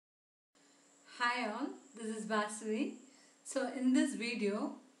Hi all, this is Vasavi. So in this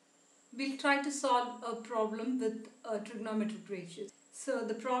video, we'll try to solve a problem with trigonometric ratios. So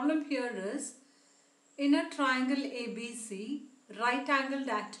the problem here is, in a triangle ABC, right angled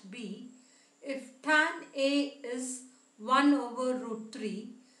at B, if tan A is 1 over root 3,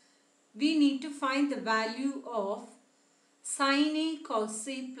 we need to find the value of sin A cos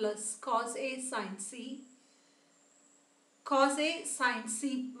C plus cos A sin C, cos A sin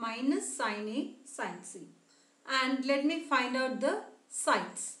C minus sin A sin C. And let me find out the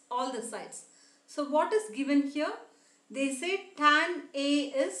sides, all the sides. So what is given here? They say tan A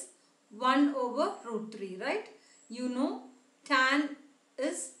is 1 over root 3, right? You know tan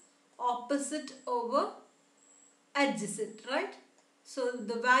is opposite over adjacent, right? So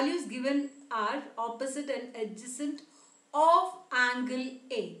the values given are opposite and adjacent of angle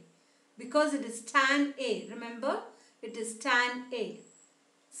A, because it is tan A. Remember, it is tan A.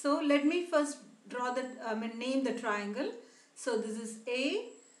 So let me first draw name the triangle. So this is A,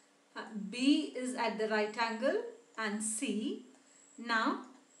 B is at the right angle, and C. Now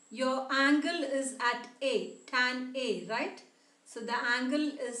your angle is at A, tan A, right? So the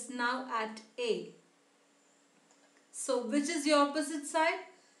angle is now at A. So which is your opposite side?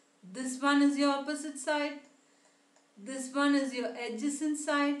 This one is your opposite side. This one is your adjacent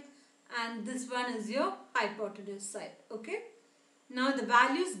side, and this one is your hypotenuse side. Okay. Now the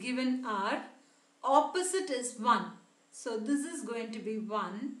values given are, opposite is 1. So this is going to be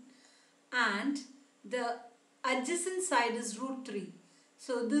 1, and the adjacent side is root 3.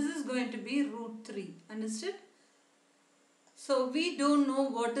 So this is going to be root 3. Understood? So we don't know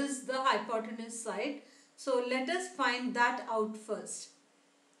what is the hypotenuse side. So let us find that out first.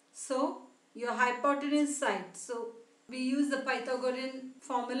 So your hypotenuse side. So we use the Pythagorean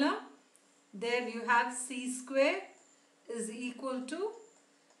formula. There you have c square is equal to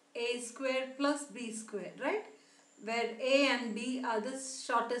a square plus b square, right? Where a and b are the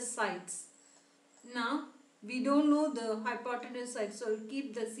shortest sides. Now we don't know the hypotenuse side, so we'll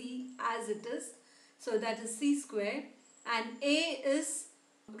keep the c as it is. So that is c square, and a is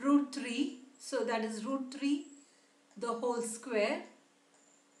root 3, so that is root 3 the whole square,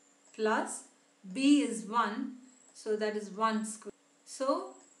 plus b is 1, so that is 1 square.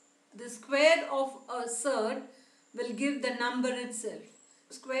 So the square of a third will give the number itself.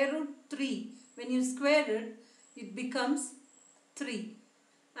 Square root 3, when you square it, it becomes 3.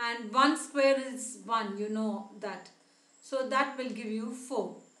 And 1 square is 1, you know that. So that will give you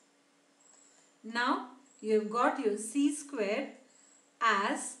 4. Now you have got your c square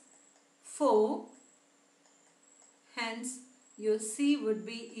as 4. Hence your c would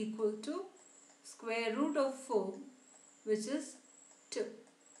be equal to square root of 4, which is 2.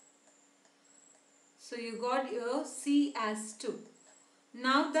 So you got your c as 2.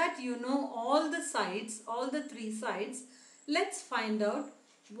 Now that you know all the sides, all the 3 sides, let's find out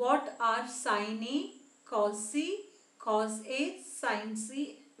what are sin A, cos C, cos A, sin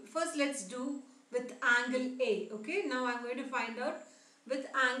C. First let's do with angle A. Okay, now I'm going to find out with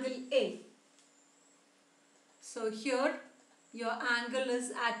angle A. So here your angle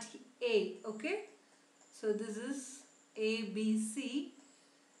is at A. Okay, so this is ABC.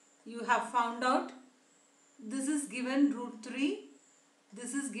 You have found out this is given root 3.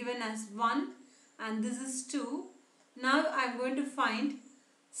 This is given as 1 and this is 2. Now I am going to find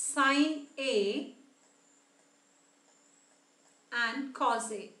sin A and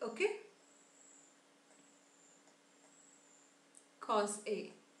cos A. Okay, cos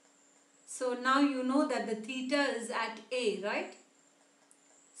A. So now you know that the theta is at A, right?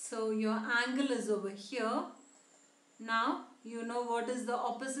 So your angle is over here. Now you know what is the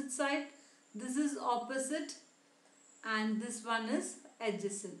opposite side. This is opposite and this one is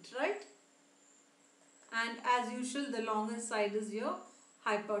adjacent, right? And as usual, the longest side is your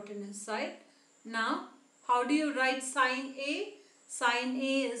hypotenuse side. Now how do you write sin A? Sin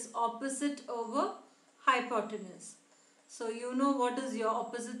A is opposite over hypotenuse. So you know what is your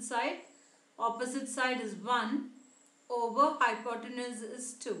opposite side. Opposite side is 1 over hypotenuse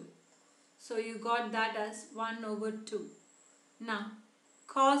is 2. So you got that as 1 over 2. Now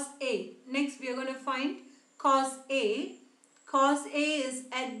cos A. Next we are going to find cos A. Cos A is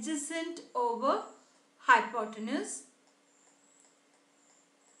adjacent over hypotenuse.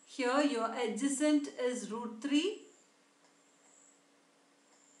 Here your adjacent is root 3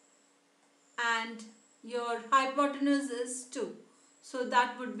 and your hypotenuse is 2. So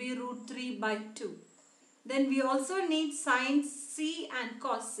that would be root 3 by 2. Then we also need sin C and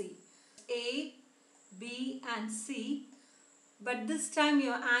cos C. A, B and C. But this time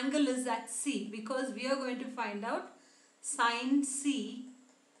your angle is at C, because we are going to find out sin C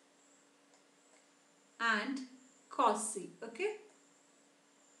and cos C. Okay.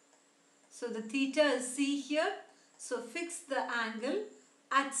 So the theta is C here. So fix the angle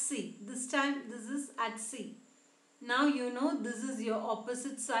at C. This time this is at C. Now you know this is your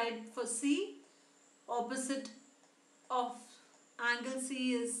opposite side for C. Opposite of angle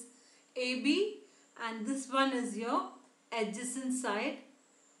C is AB, and this one is your adjacent side,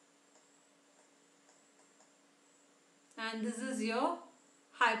 and this is your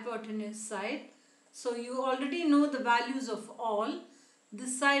hypotenuse side. So you already know the values of all.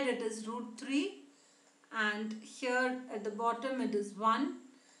 This side it is √3, and here at the bottom it is 1,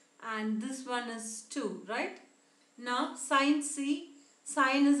 and this one is 2, right? Now sine C,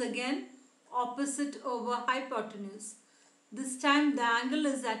 sine is again opposite over hypotenuse. This time the angle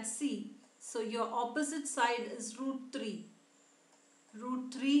is at C, so your opposite side is √3.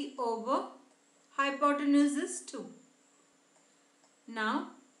 √3 over hypotenuse is 2. Now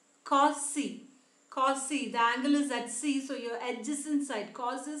cos C. Cos C, the angle is at C, so your adjacent side,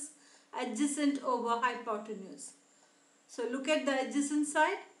 cos is adjacent over hypotenuse. So look at the adjacent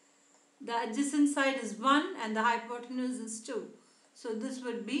side. The adjacent side is 1 and the hypotenuse is 2. So this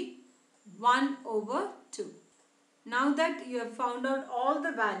would be 1 over 2. Now that you have found out all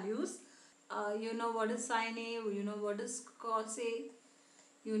the values, you know what is sine A, you know what is cos A,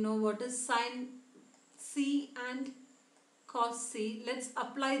 you know what is sine C and cos C. Let's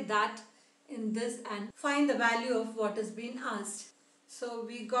apply that in this and find the value of what has been asked. So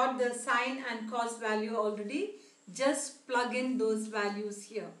we got the sine and cos value already. Just plug in those values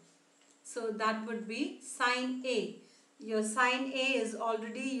here. So that would be sine A. Your sine A is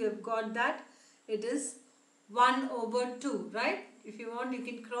already, you have got that. It is 1 over 2, right? If you want, you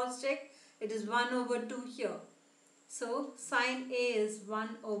can cross check. It is 1 over 2 here. So sine A is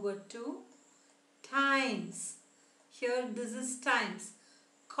 1 over 2 times, here this is times,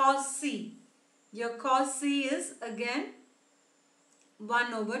 cos C. Your cos C is again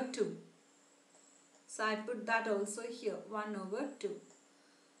 1 over 2. So I put that also here, 1 over 2.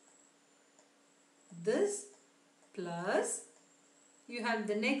 This plus, you have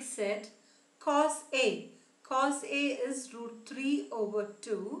the next set, cos A. Cos A is √3 over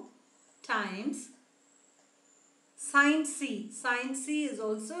 2 times sin C. Sin C is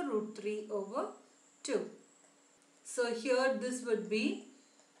also √3 over 2. So here this would be,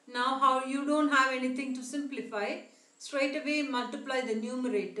 now how you don't have anything to simplify, straight away multiply the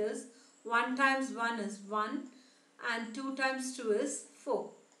numerators. 1 times 1 is 1 and 2 times 2 is 4.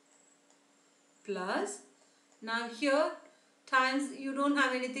 Plus, now here times, you don't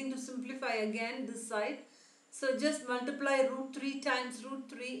have anything to simplify again this side. So just multiply √3 times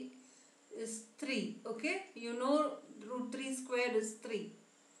 √3 is 3. Okay, you know √3 squared is 3.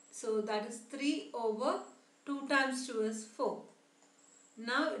 So that is 3 over 2 times 2 is 4.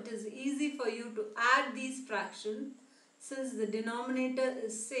 Now it is easy for you to add these fractions. Since the denominator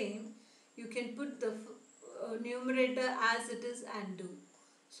is same, you can put the numerator as it is and do.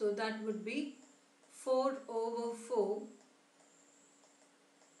 So that would be 4 over 4,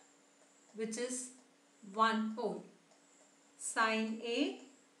 which is 1 whole. Sin A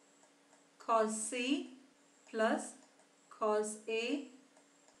cos C plus cos A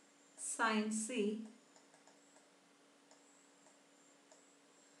sin C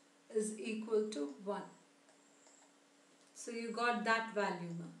is equal to 1. So you got that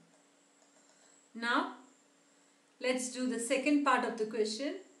value now. Now let's do the second part of the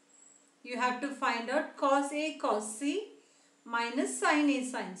question. You have to find out cos A cos C minus sin A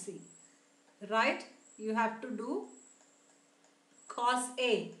sin C. Right? You have to do cos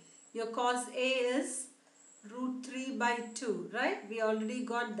A. Your cos A is √3 by 2. Right? We already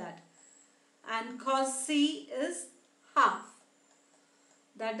got that. And cos C is half.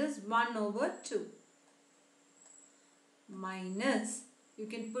 That is 1 over 2. Minus, you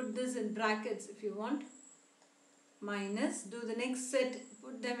can put this in brackets if you want. Minus, do the next set,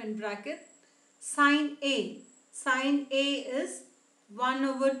 put them in bracket. Sin A. Sin A is 1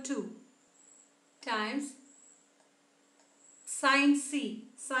 over 2 times sin C.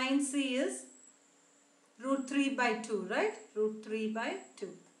 Sin C is √3 by 2, right? √3 by 2.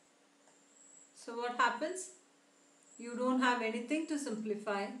 So what happens? You don't have anything to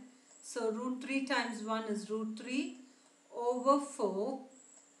simplify. So √3 times 1 is √3 over 4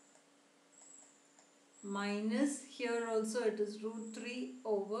 minus, here also it is √3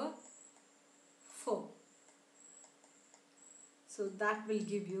 over 4. So that will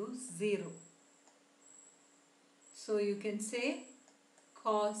give you 0. So you can say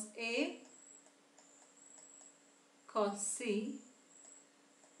cos A cos C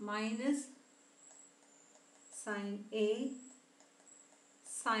minus sin A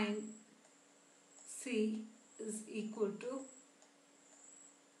sin C is equal to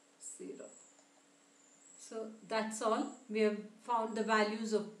 0. So that's all. We have found the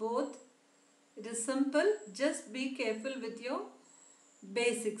values of both. It is simple. Just be careful with your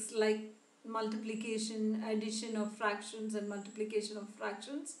basics like multiplication, addition of fractions and multiplication of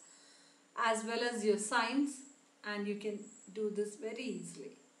fractions, as well as your signs, and you can do this very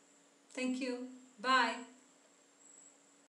easily. Thank you. Bye.